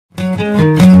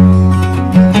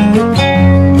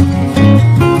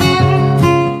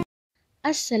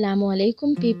Assalamu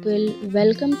alaikum people,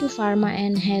 welcome to Pharma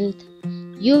and Health.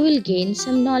 You will gain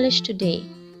some knowledge today.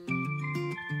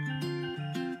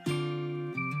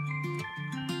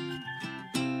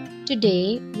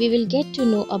 Today we will get to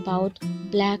know about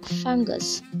black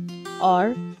fungus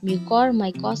or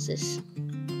mucormycosis.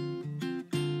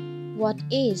 What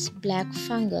is black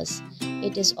fungus?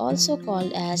 It is also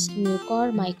called as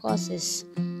mucormycosis.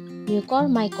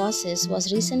 Mucormycosis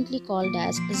was recently called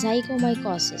as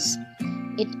zygomycosis.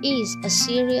 It is a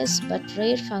serious but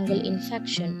rare fungal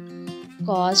infection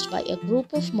caused by a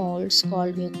group of molds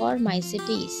called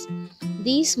mucormycetes.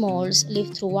 These molds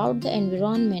live throughout the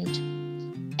environment.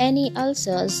 Any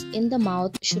ulcers in the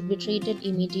mouth should be treated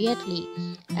immediately,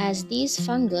 as these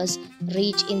fungus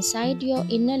reach inside your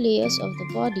inner layers of the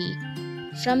body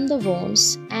from the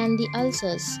wounds and the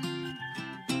ulcers.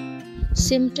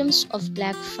 Symptoms of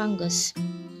black fungus: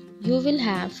 you will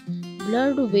have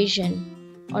blurred vision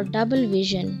or double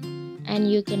vision, and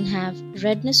you can have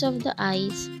redness of the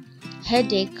eyes,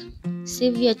 headache,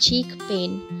 severe cheek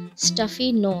pain,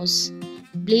 stuffy nose,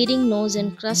 bleeding nose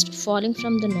and crust falling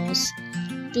from the nose,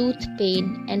 tooth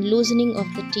pain and loosening of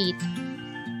the teeth.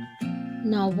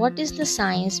 Now, what is the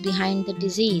science behind the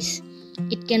disease?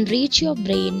 It can reach your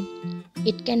brain,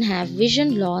 it can have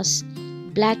vision loss,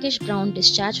 blackish brown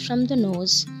discharge from the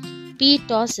nose,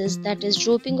 ptosis, that is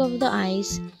drooping of the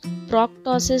eyes,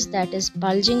 proctosis, that is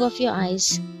bulging of your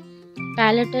eyes,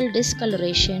 palatal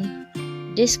discoloration,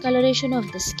 discoloration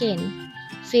of the skin,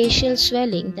 facial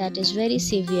swelling that is very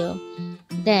severe.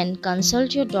 Then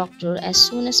consult your doctor as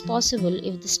soon as possible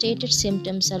if the stated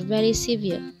symptoms are very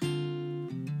severe.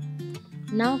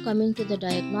 Now coming to the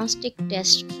diagnostic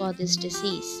test for this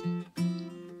disease.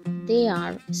 They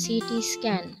are CT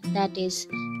scan, that is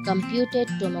computed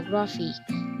tomography.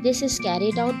 This is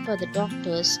carried out by the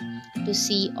doctors to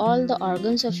see all the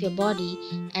organs of your body,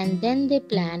 and then they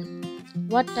plan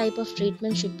what type of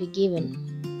treatment should be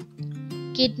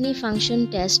given. Kidney function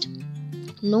test,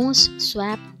 nose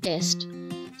swab test,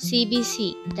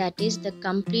 CBC, that is the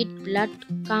complete blood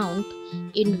count,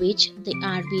 in which the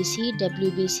RBC,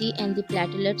 WBC and the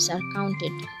platelets are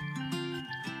counted.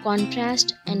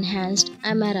 Contrast enhanced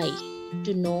MRI,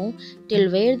 to know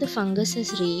till where the fungus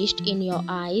has reached in your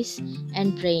eyes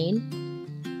and brain.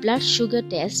 Blood sugar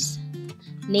tests,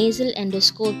 nasal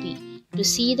endoscopy, to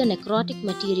see the necrotic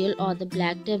material or the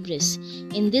black debris.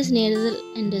 In this nasal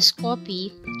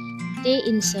endoscopy, they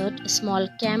insert a small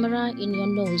camera in your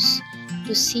nose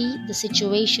to see the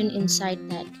situation inside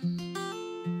that.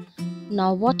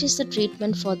 Now, what is the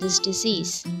treatment for this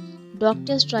disease?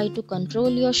 Doctors try to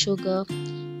control your sugar.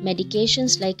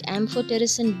 Medications like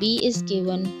amphotericin B is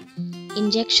given.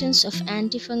 Injections of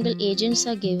antifungal agents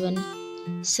are given.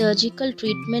 Surgical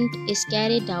treatment is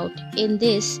carried out. In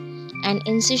this, an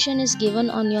incision is given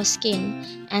on your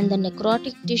skin and the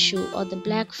necrotic tissue or the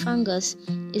black fungus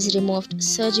is removed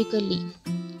surgically.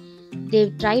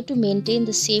 They try to maintain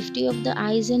the safety of the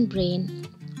eyes and brain.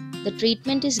 The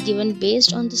treatment is given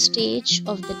based on the stage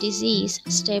of the disease,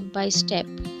 step by step.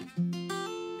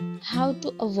 How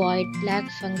to avoid black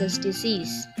fungus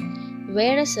disease?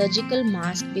 Wear a surgical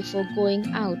mask before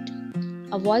going out.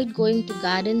 Avoid going to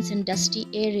gardens and dusty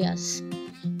areas.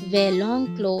 Wear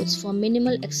long clothes for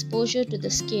minimal exposure to the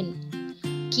skin.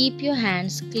 Keep your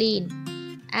hands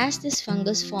clean, as this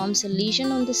fungus forms a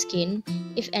lesion on the skin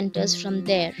if enters from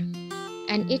there,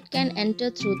 and it can enter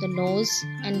through the nose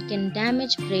and can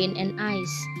damage brain and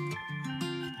eyes.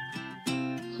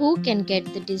 Who can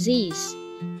get the disease?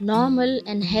 Normal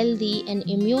and healthy and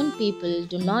immune people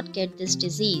do not get this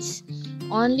disease.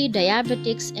 Only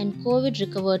diabetics and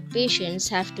COVID-recovered patients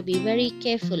have to be very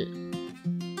careful.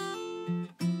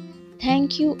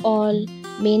 Thank you all.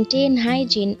 Maintain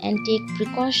hygiene and take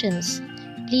precautions.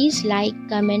 Please like,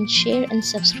 comment, share and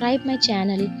subscribe my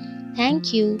channel.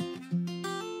 Thank you.